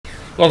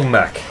Welcome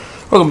back.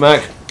 Welcome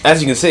back. As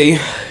you can see,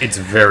 It's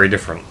very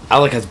different.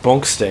 Alec has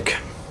bonk stick.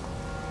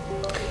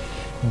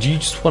 Do you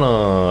just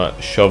want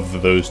to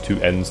shove those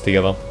two ends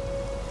together?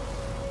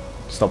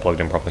 It's not plugged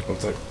in properly.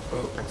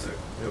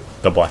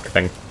 The black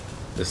thing.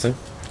 This thing?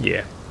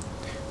 Yeah.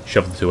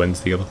 Shove the two ends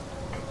together.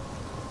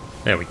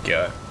 There we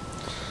go.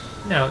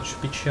 Now it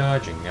should be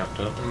charging. Now it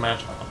doesn't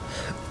matter.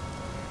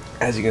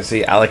 As you can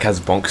see, Alec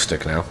has bonk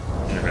stick now.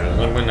 Okay, there's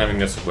no point having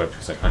this equipped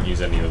because I can't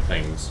use any of the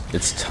things.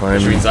 It's time.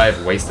 Which means I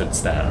have wasted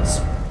stats.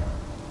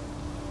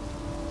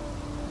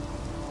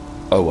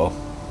 Oh well.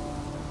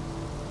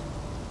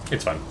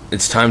 It's fine.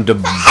 It's time to.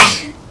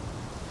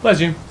 Bless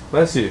you.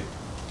 Bless you.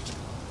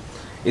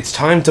 It's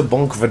time to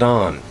bonk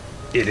Verdun.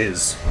 It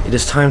is. It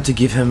is time to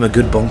give him a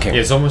good bonking.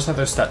 Yeah, it's almost like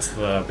those stats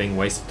that are being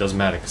wasted doesn't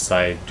matter because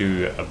I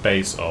do a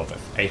base of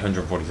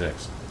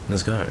 846.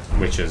 Let's go.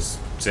 Which is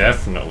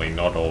definitely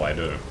not all I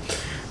do.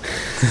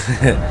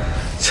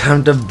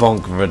 Time to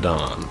bonk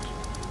Verdun.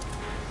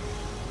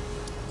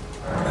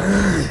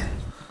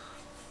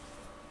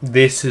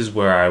 This is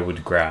where I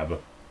would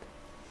grab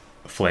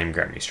Flame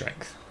Granny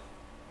Strength.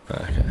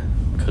 Okay.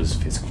 Because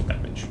physical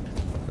damage.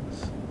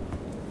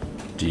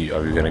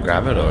 Are you gonna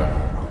grab it or?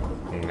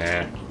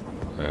 Nah.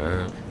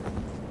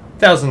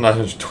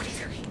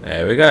 1,923.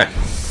 There we go.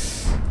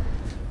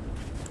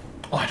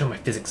 Oh, I don't have my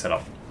physics set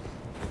up.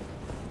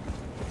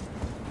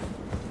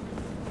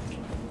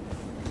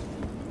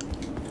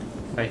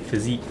 My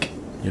physique.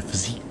 Your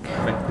physique.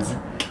 My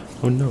physique.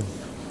 Oh no.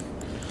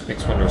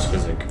 Next one is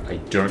physique. I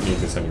don't need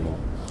this anymore.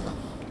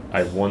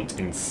 I want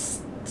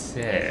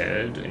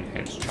instead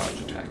enhanced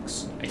charge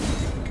attacks, I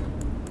think.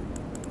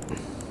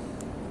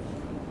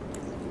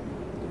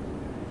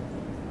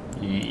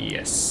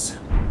 Yes.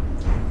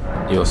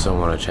 You also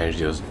want to change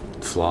your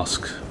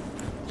flask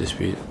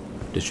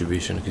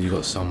distribution because you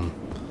got some.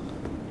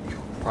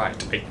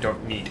 Right, I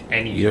don't need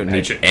any You don't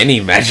magic. need any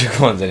magic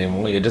ones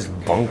anymore. You're just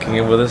bonking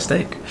him with a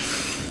stick.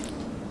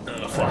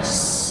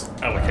 Plus,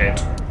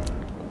 allocate.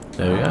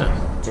 There we go.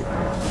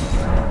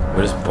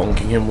 We're just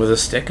bonking him with a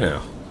stick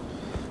now.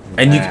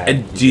 And you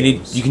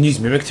can use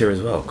mimic tier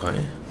as well, can't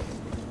you?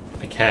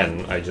 I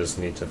can, I just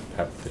need to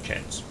have the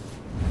chance.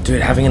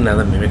 Dude, having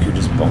another mimic who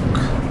just bonk.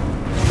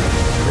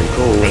 Pretty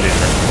cool. Really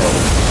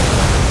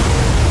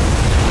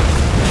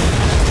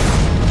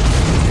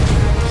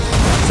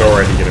it's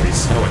already going to be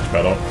so much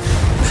better.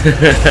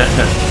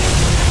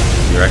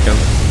 You reckon?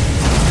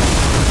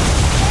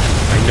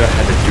 I know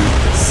how to do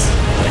this.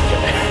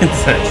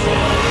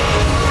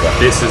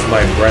 This is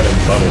my bread and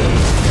butter.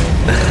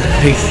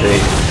 I see.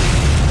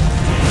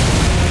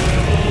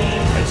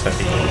 I just have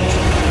to eat.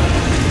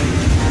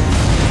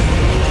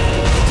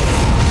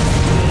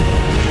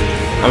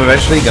 I'm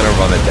eventually gonna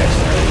run a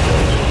dexterity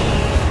build.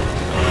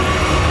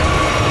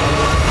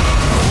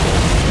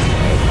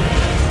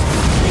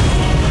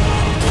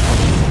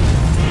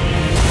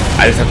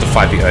 I just have to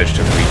fight the urge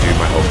to redo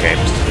my whole game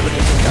just to do a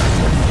different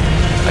character.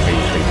 Like I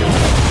usually do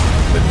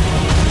with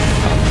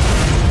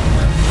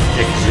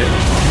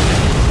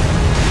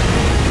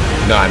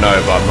No, I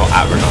know, but I'm not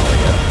at Renala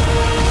yet.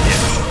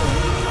 Yeah.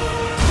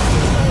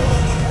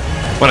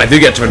 When I do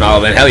get to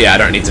Renala, then hell yeah, I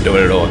don't need to do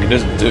it at all. I can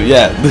just do,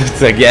 yeah,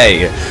 it's like,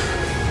 yay.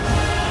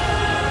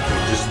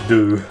 Just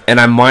do. And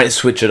I might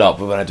switch it up,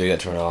 but when I do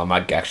get to Renala, I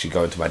might actually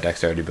go into my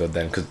dexterity build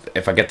then, because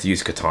if I get to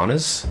use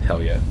katanas,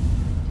 hell yeah.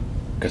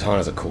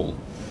 Katanas are cool.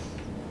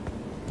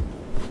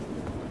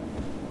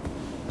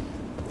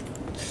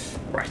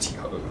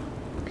 Righty-ho.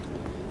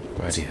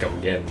 Right Go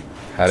again.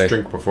 How do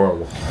drink before I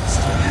walk.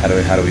 how do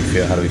we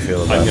feel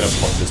about I'm gonna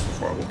pop this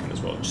before I walk in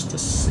as well, just to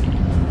see.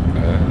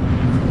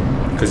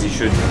 Because you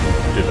should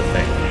do the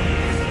thing.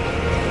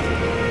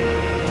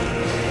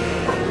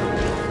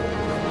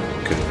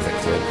 Couldn't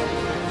fix it.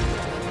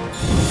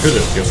 Could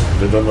have just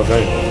done the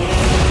thing.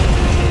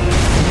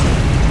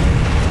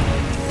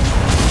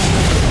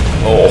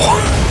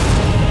 Oh.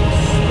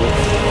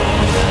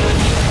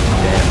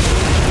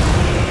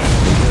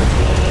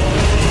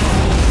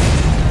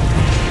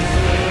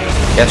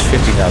 That's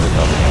 50,000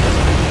 health.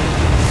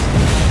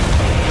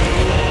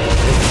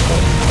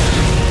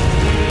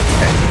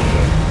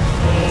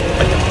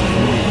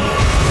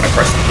 I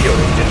pressed the heal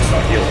and it didn't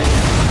start healing.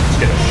 Just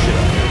get the shit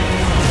out of here.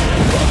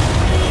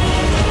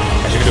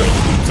 I should be doing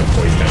heaps of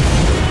poison.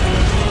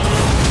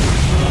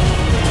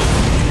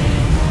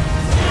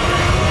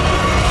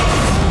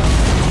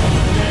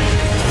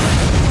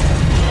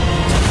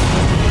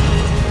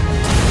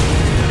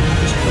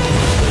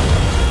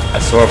 I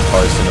saw a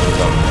post and it was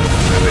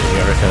remember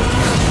Erica,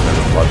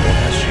 remember Bloodborne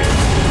has shield.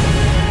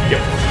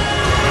 Yep.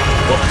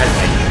 What has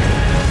that?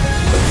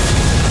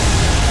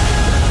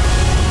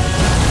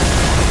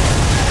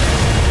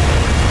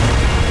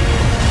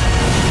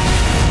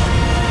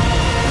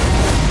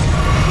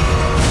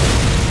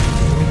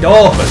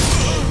 Oh!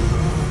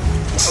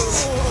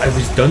 I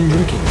was done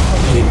drinking.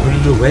 He had put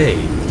it away.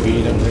 Were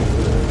you done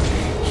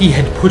drinking? He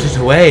had put it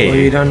away. Were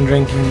you done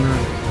drinking now?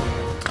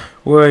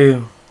 Were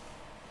you?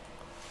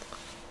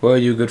 Were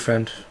you, good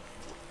friend?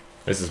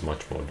 This is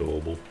much more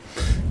doable.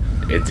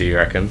 Do you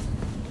reckon?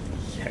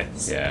 Yes.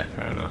 Yes. Yeah,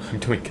 fair enough. I'm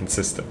doing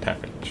consistent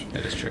damage.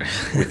 That is true.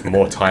 With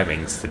more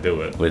timings to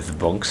do it. With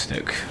bonk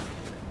stick.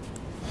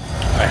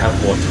 I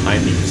have more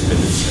timings than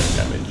instant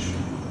damage.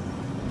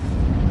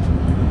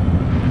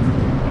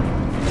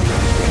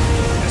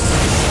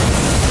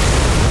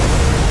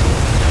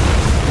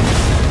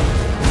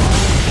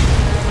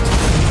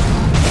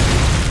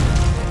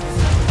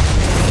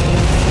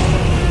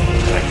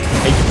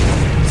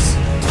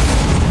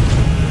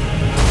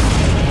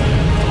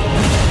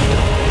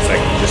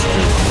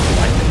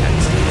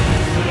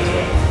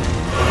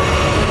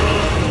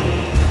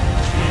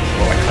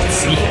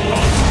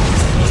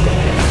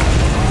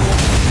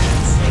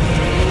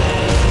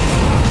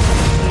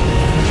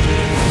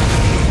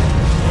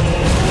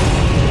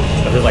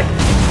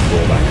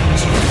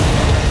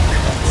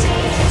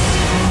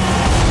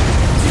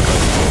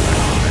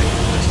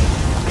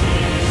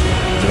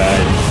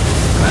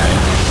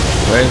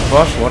 Where's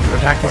boss? What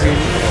attack is he?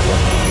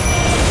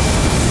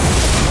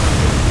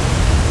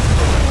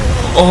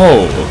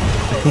 Oh!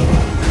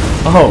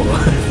 Oh!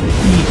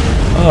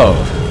 Oh!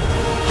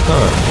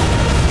 Huh.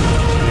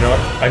 You know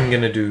what? I'm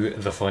gonna do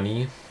the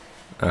funny.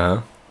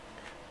 Uh-huh.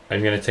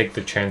 I'm gonna take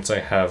the chance I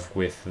have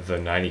with the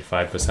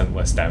 95%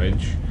 less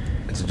damage.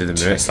 To do the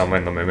mimic?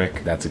 Summon the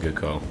mimic. That's a good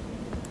call.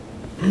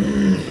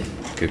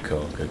 Good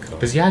call, good call.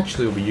 Because he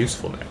actually will be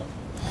useful now.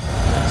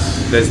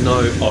 There's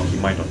no, oh, he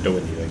might not do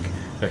anything.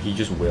 No, he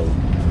just will.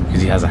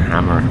 Because he has a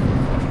hammer.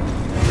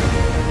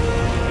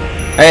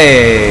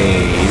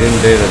 Hey! He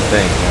didn't do the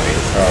thing.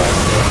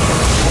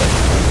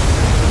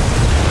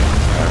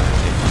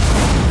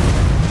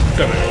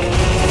 Come on.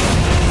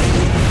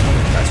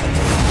 That's one.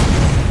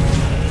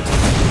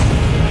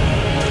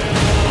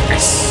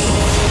 Yes!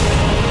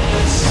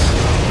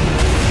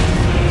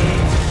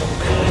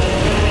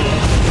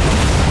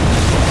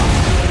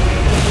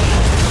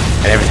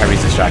 And every time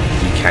he's distracted,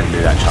 you can do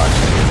that charge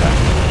attack.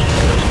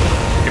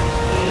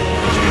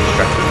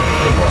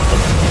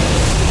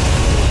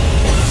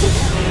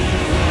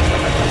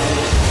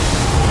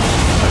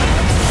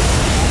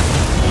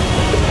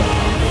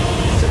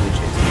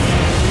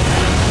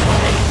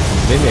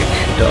 Mimic,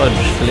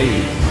 dodge, flee.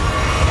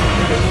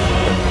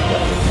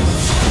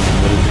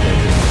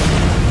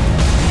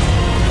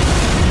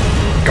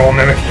 Go on,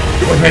 Mimic!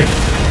 Go on, Mimic!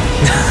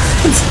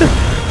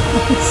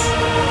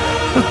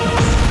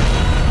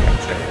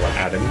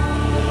 At him.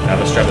 Now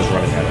the strap is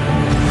running at him.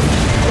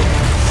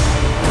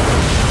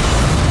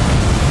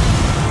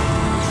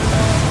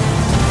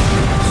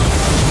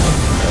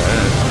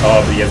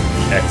 Oh, but he has the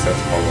excess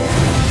power.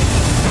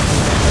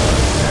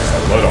 So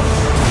load on.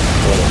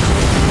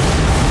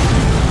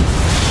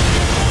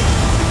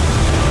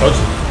 Dodge.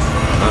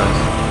 Nice.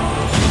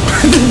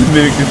 the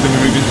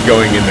mimic just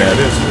going in there.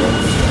 It is.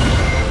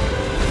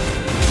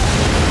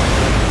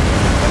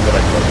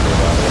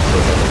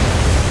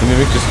 The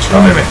mimic just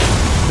charged.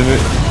 The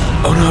mimic.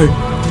 Oh no!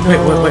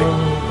 Wait.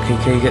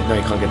 Can you get? No,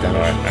 you can't get damage.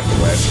 Alright, I have to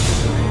wait.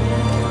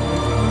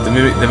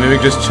 The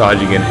mimic just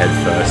charging in head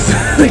first.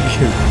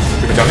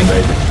 Coming?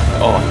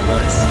 Oh,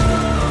 nice.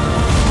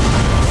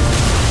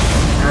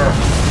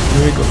 The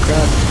mimic got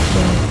grabbed.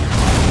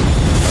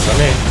 That's on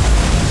me.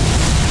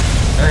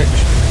 Alright.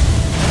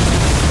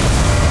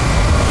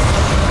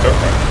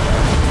 Okay.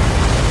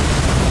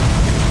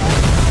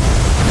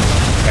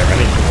 I ran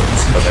into it,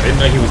 but I didn't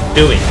know he was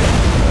doing it.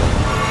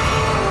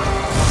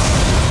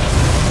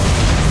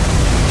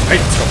 Hey,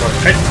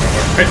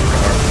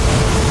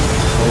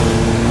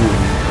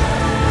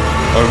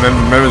 Oh,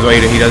 remember as well,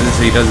 he does this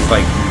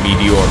like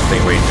meteor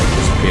thing where he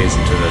disappears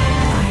into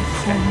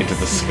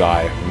the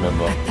sky.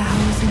 Remember?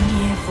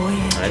 1,000-year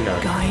voyage I know.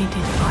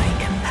 guided by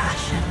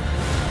compassion.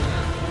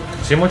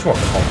 See how much more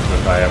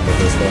confident I am with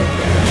this though.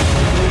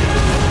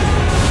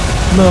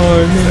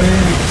 No,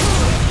 Mimic.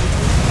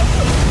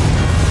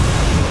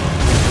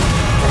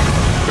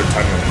 Good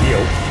time to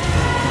heal.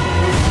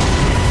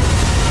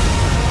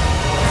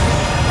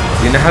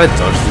 Do you know how to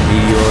dodge the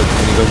meteor when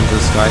he goes into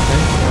the sky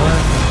thing? What?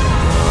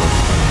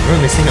 I've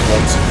only seen it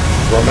once.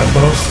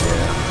 Remember? Yeah.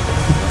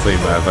 I thought you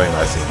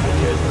might have seen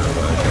videos now,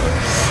 but I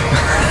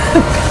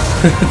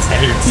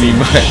haven't seen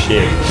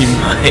shit. He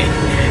might.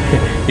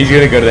 He's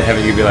gonna go to the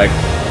heaven. He'll be like,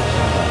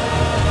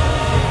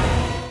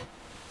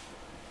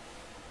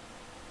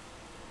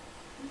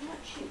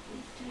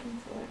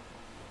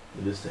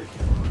 it is taking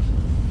a lot.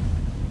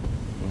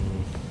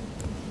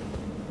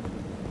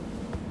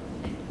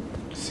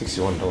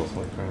 $61,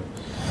 holy crap.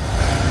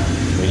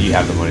 I mean, you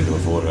have the money to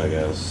afford it, I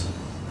guess.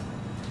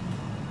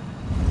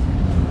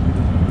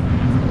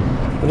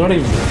 We're not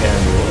even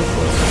preparing the order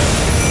for it.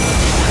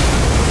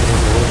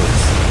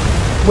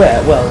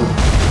 Where? Well,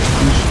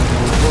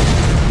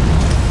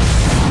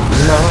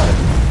 isn't that right?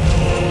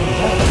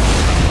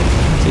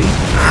 See?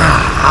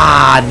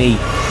 Ah,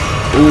 neat.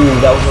 Ooh,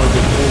 that was really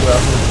good. Ooh, that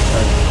was really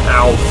good.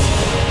 Ow.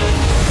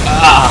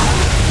 Ah!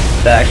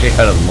 That actually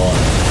hurt a lot.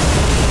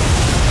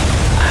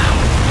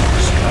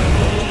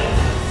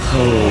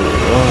 Oh,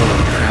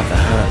 crap,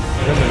 that hurt.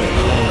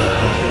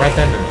 Right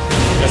then.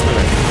 Just a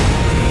minute.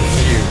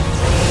 You.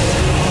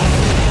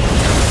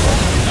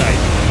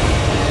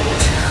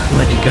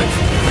 Where'd you go?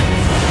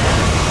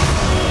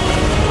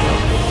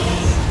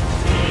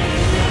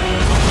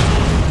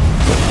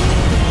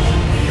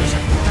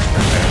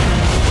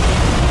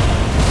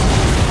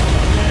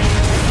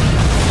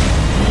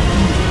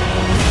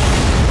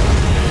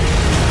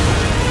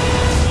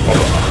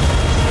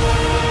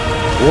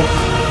 Warp.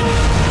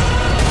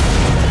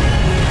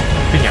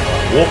 Yeah,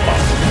 warp up.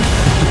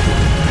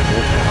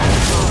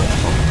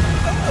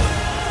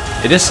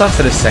 It just sucks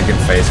that his second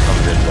phase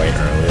comes in way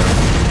earlier.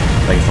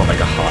 Like it's not like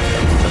a half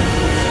health thing.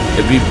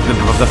 It'd be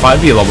the fight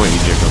would be a lot more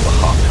easier if it was a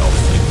half health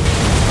thing.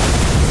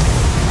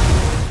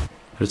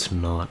 But it's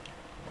not.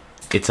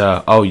 It's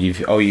a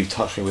you've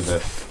touched me with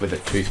a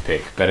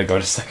toothpick. Better go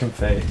to second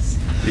phase.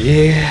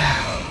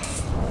 Yeah.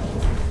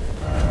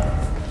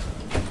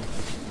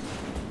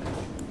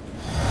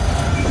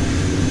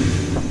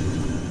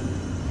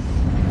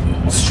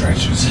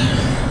 Stretches.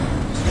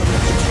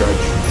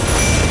 Stretch.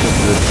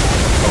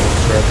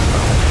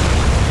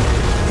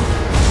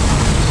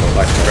 So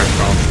like stretch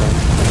Armstrong.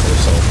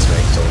 Solid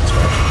stretch.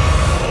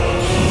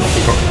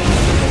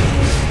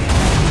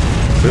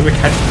 We were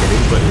catching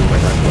it, but we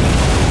went like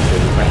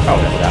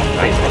oh that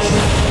nice.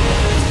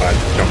 I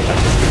jumped attack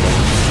this good one.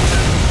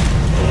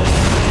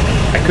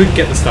 I could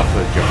get the stuff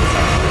with jump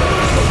attack, but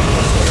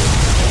that's what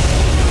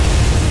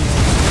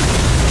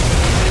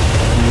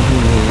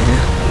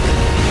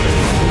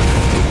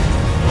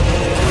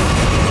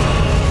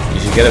You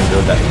should get a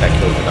build that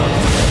kills it on.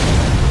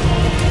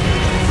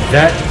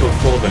 that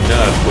before the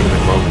nerf would have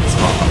been Roman's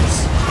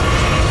hearts.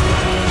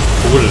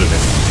 Or would it have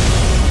been?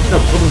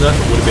 No, before the nerf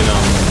it would have been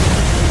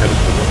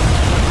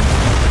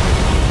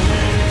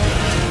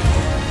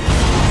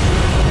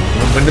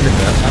When did the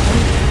nerf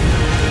happen?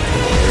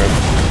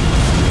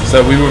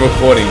 So we were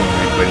recording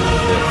when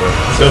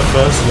so the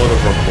first one of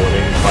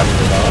recording fighting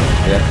the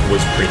nerf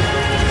was pre.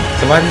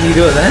 So why did you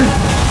do it then?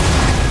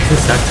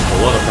 Because that took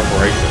a lot of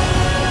preparation.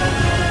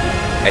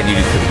 And you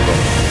just couldn't do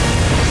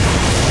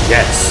it.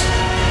 Yes.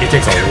 It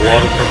takes a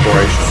lot of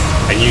preparation.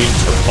 And you need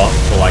to buff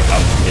for like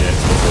a minute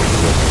before you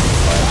walk into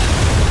the fight.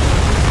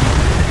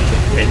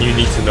 And you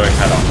need to know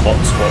how to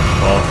hotspot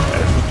buff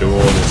and do all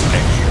this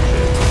extra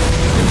shit.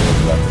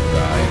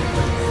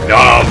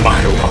 Oh my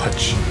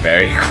watch!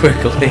 Very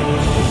quickly.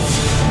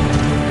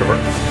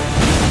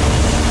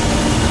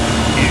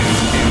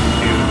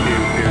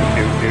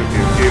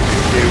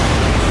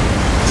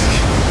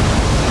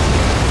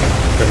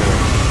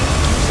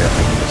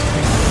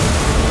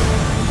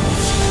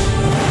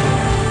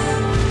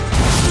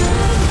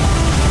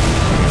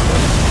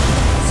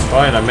 It's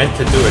fine, I meant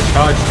to do a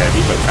charge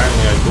heavy, but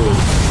apparently I do.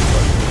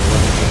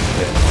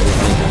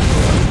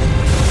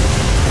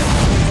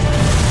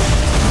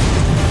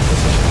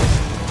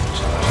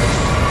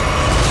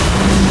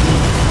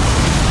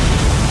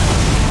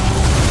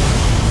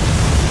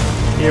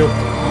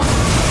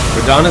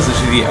 Radana's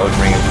literally the Elden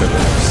Ring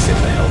equivalent of sit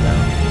the hell down.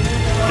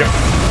 Yep.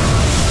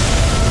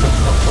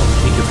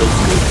 He could build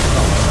good.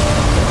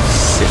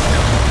 Sit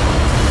down.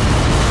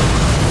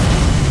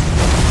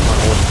 I don't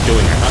know what he's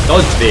doing. I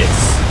dodge this.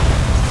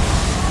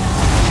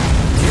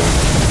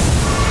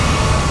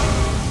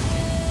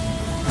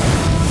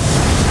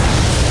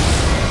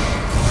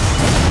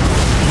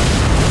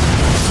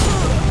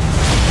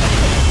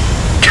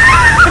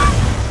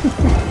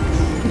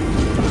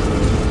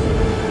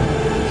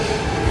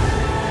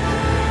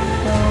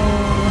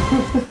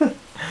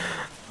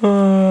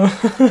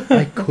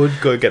 I could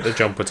go get the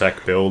jump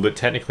attack build. It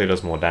technically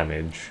does more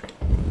damage.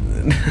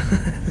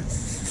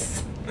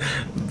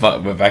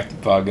 But we're back to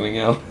bargaining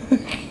out.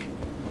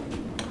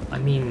 I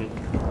mean,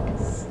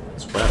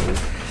 as well.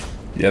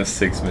 You have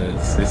 6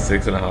 minutes. There's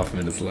 6.5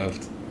 minutes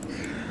left.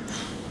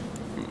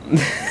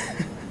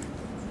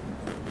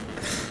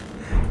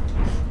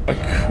 I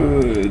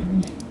could.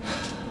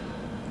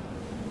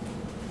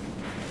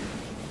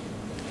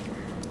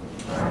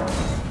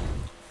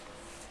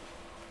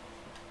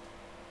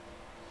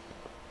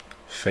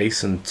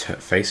 Face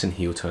and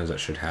heel turns that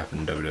should happen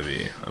in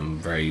WWE. I'm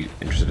very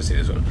interested to see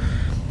this one.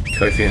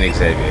 Kofi and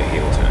Xavier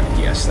heel turn.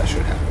 Yes, that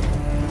should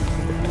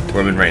happen.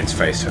 Roman Reigns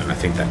face turn. I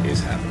think that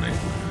is happening.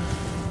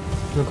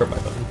 I'll grab my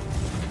button.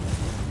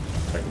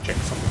 So I can check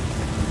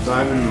something.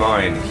 Diamond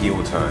Mine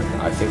heel turn.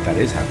 I think that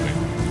is happening.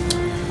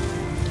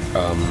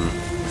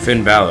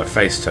 Finn Balor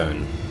face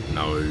turn.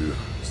 No.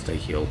 Stay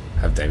heel.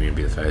 Have Damien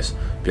be the face.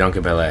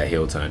 Bianca Belair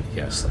heel turn.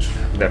 Yes, that should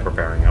happen. They're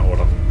preparing our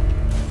order.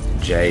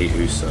 Jay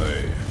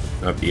Uso.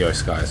 No, Io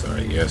Sky,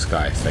 sorry. Io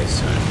Sky face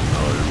turn.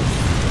 Oh.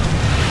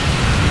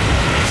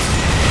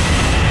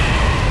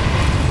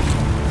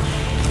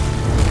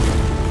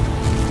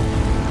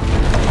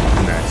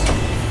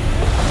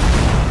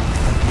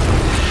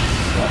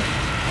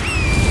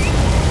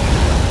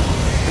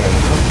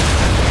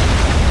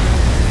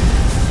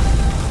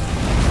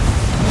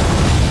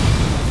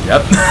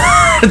 Yep,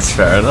 it's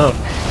fair enough.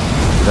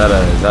 Is that a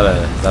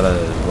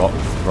rot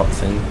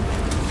thing?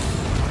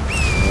 I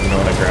don't know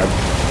what I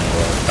grabbed.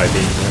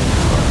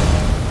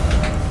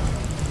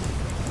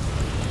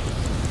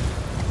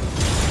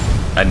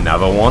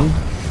 Another one?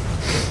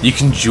 You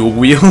can dual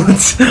wield?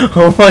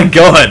 Oh my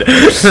god!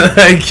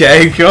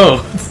 Okay,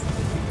 cool.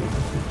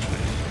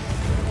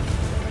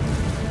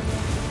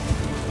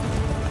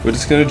 We're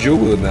just gonna dual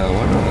wield now,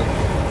 why not?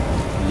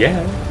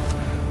 Yeah.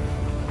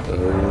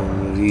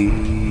 Only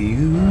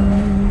you.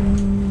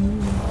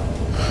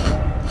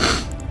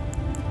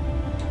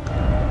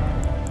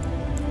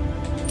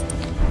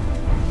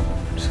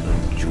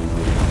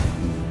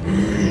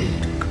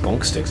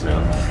 chunk sticks now.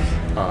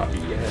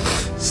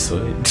 Yeah.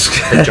 Sweet.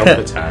 To jump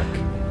attack.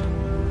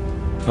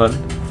 Fun.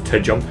 To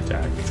jump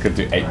attack. It's gonna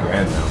do 8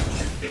 grand now.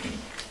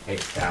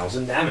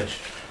 8,000 damage.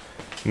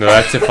 No,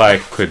 that's if I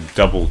could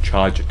double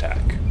charge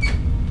attack.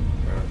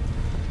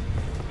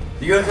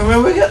 You gonna come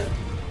in with it?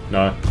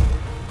 No.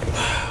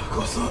 Of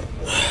course not.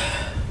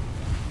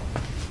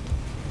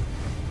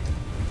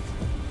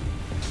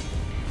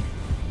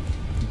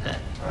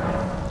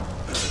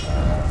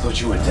 Thought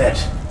you were dead.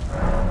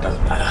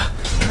 Doesn't matter.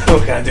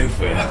 What can I do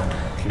for you?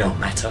 No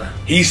matter.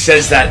 He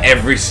says that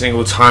every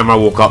single time I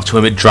walk up to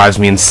him. It drives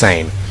me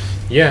insane.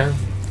 Yeah.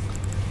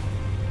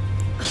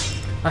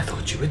 I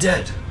thought you were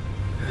dead.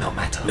 No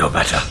matter. No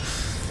matter.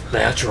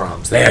 Lay out your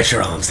arms. Lay out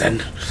your arms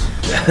then.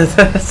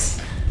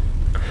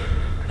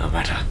 No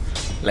matter.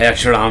 Lay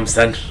out your arms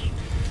then.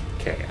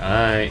 Okay,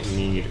 I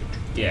need to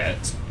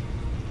get.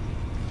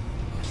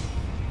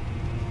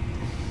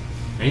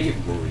 I need to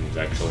get runes,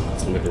 actually.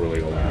 That's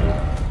literally all I need.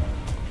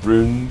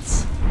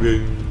 Runes.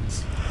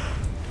 Runes.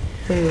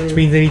 Which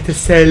means I need to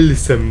sell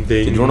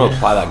something. Did you want to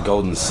apply that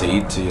golden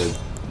seed to your...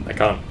 I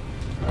can't.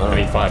 Oh. I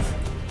need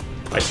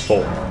 5. Like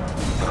 4.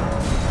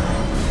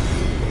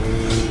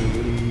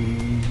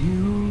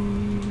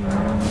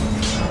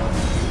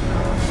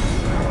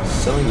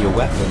 Selling your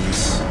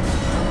weapons.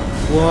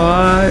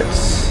 What?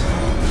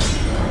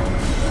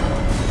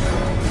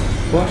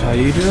 What are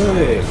you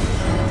doing?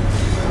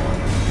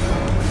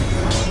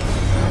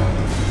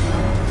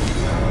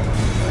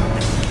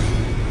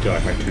 Do you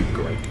like my 2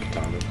 great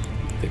katanas?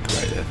 They're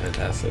great, they're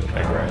fantastic.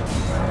 They're great.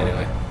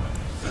 Anyway.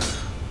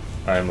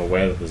 I am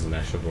aware that there's an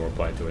actual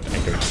reply to it. I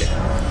don't care.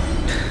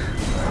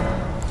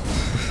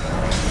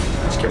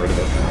 Just get rid of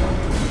it.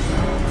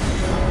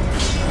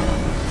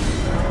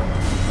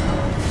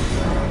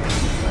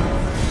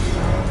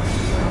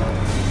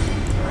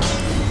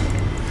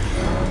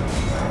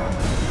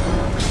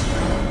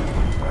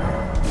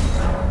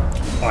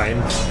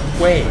 I'm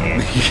where?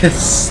 Yes.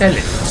 Sell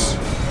it.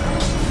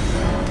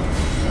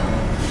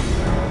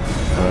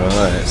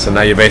 Alright, so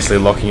now you're basically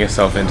locking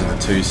yourself into the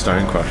 2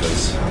 stone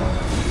crushers.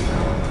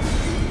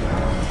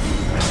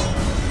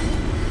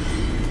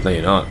 No,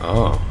 you're not.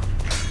 Oh.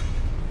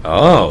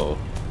 Oh.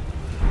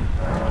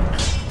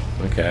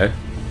 Okay.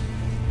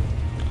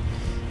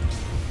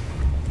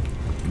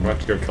 I'm about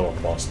to go kill a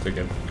boss to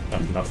get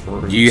enough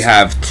runes. You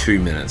have 2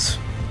 minutes.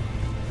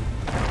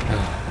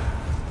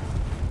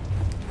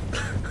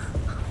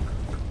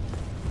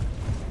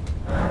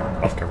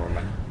 Off camera,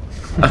 man.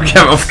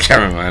 Off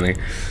camera mining.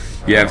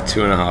 You have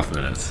 2.5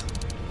 minutes.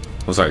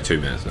 Oh, sorry, 2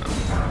 minutes now.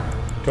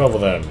 12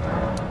 of them.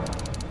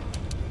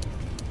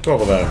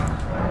 12 of them.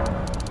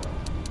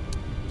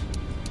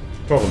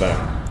 12 of them.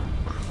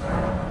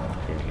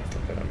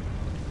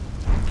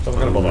 Don't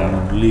forget about that.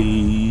 Only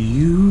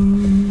you.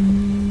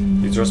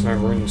 These are my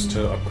runes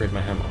to upgrade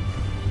my hammer.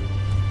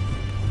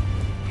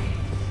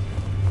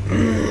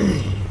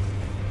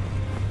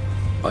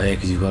 Oh yeah,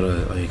 because you got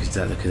a. Oh yeah,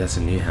 because that's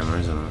a new hammer,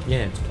 isn't it?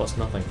 Yeah, it's plus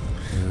nothing.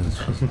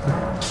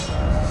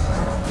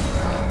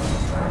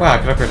 Wow, I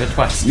can upgrade it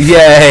twice.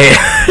 Yay!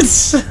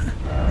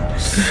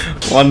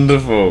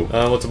 Wonderful.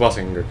 What's the boss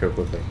I can go kill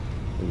quickly?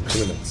 In 2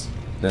 minutes.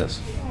 Yes.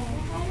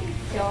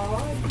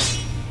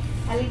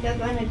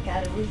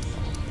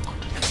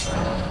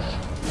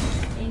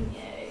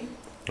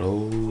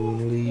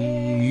 Only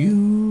you.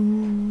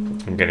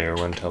 I'm gonna go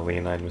run till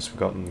Leonide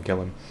Misbegotten and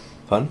kill him.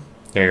 Fun?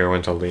 Yeah, go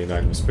run till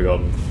Leonide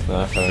Misbegotten.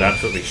 And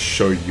absolutely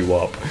show you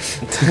up.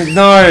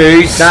 No,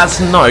 that's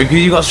no, because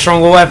you got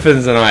stronger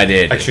weapons than I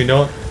did. Actually,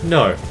 no.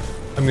 No.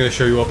 I'm gonna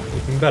show you up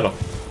even better.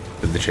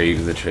 With the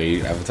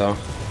tree avatar.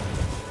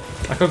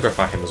 I could go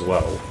fight him as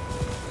well.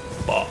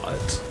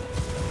 But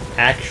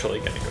actually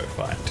gonna go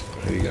fight.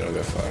 Who are you gonna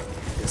go fight?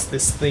 It's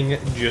this thing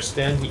just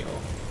down here.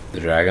 The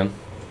dragon?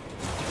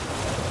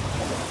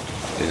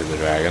 Is it the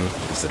dragon?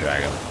 It's the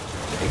dragon.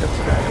 Here comes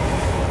the dragon.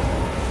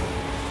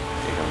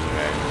 Here comes the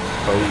dragon.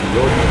 Oh,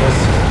 Lord,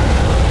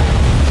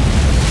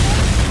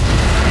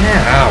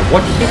 yeah,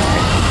 what hit me?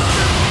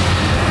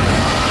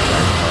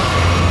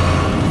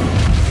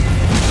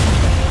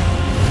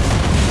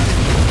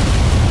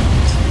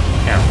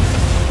 Ow.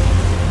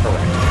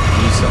 Correct.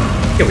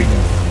 Here we go.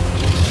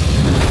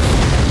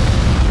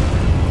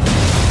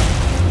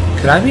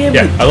 Could I be able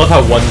Yeah, I love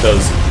how one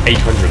does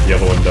 800, the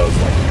other one does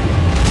like...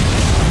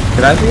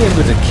 Could I be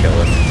able to kill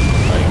him?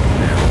 Like,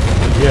 now?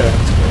 Yeah.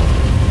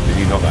 Is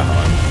he not that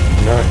hard?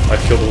 No, I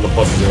killed all the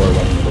plus 0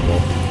 ones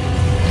before.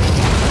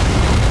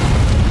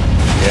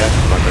 Yeah,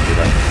 I'm not gonna do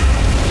that.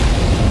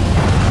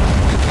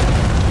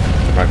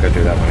 I'm not gonna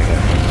do that one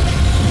again.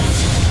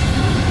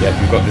 Yep,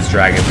 you've got this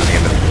dragon at the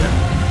end of it.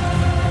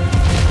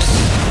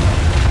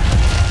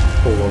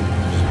 Hold on.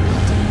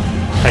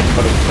 I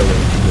couldn't kill him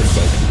with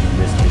like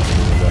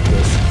misbehaving like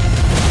this.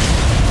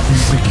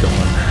 Oh my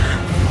god.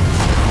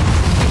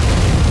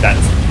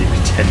 That's the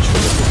potential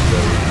of this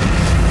build.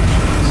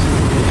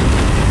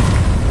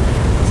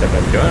 Except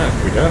that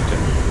we don't have to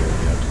move here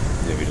yet.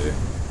 Yeah, we do.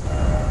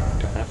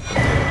 Don't have to.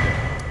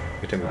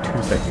 It took me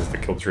 2 seconds to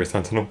kill Tree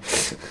Sentinel.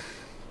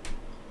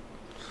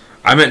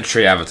 I meant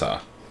tree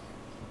avatar.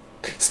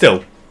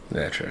 Still.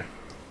 Yeah, true.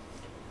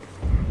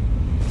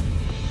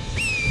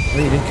 Oh,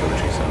 you didn't kill the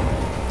tree son.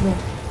 No.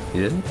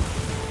 You didn't?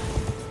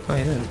 Oh,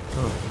 you didn't.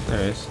 Oh,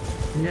 there he is.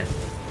 Yeah.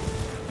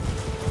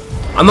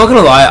 I'm not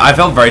gonna lie, I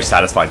felt very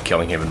satisfied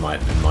killing him in my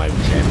game.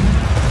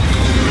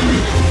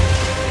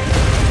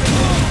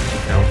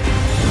 No.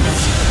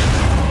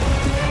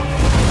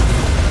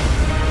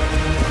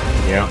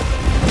 Yeah.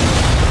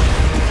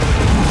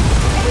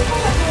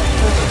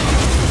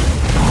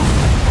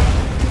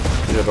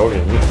 He's a dog,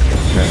 isn't he?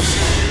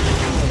 Yes.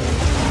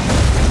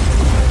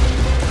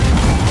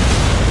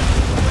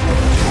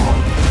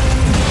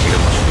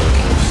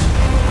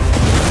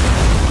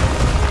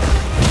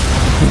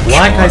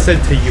 Like I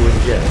said to you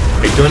and Jeff,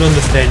 I don't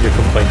understand your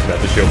complaint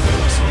about the shield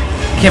moves.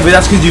 Yeah, but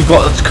that's because you've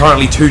got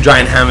currently 2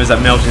 giant hammers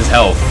that melt his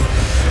health.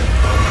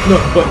 No,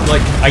 but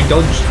like, I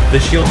dodged the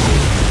shield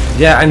move.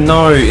 Yeah, I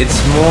know. It's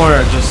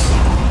more just...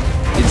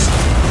 It's...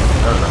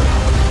 I don't know.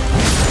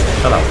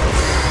 Shut up.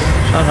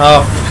 Shut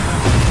up.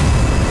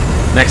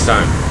 Next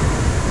time.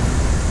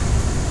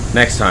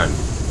 Next time.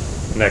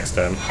 Next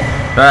time.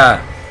 Ah.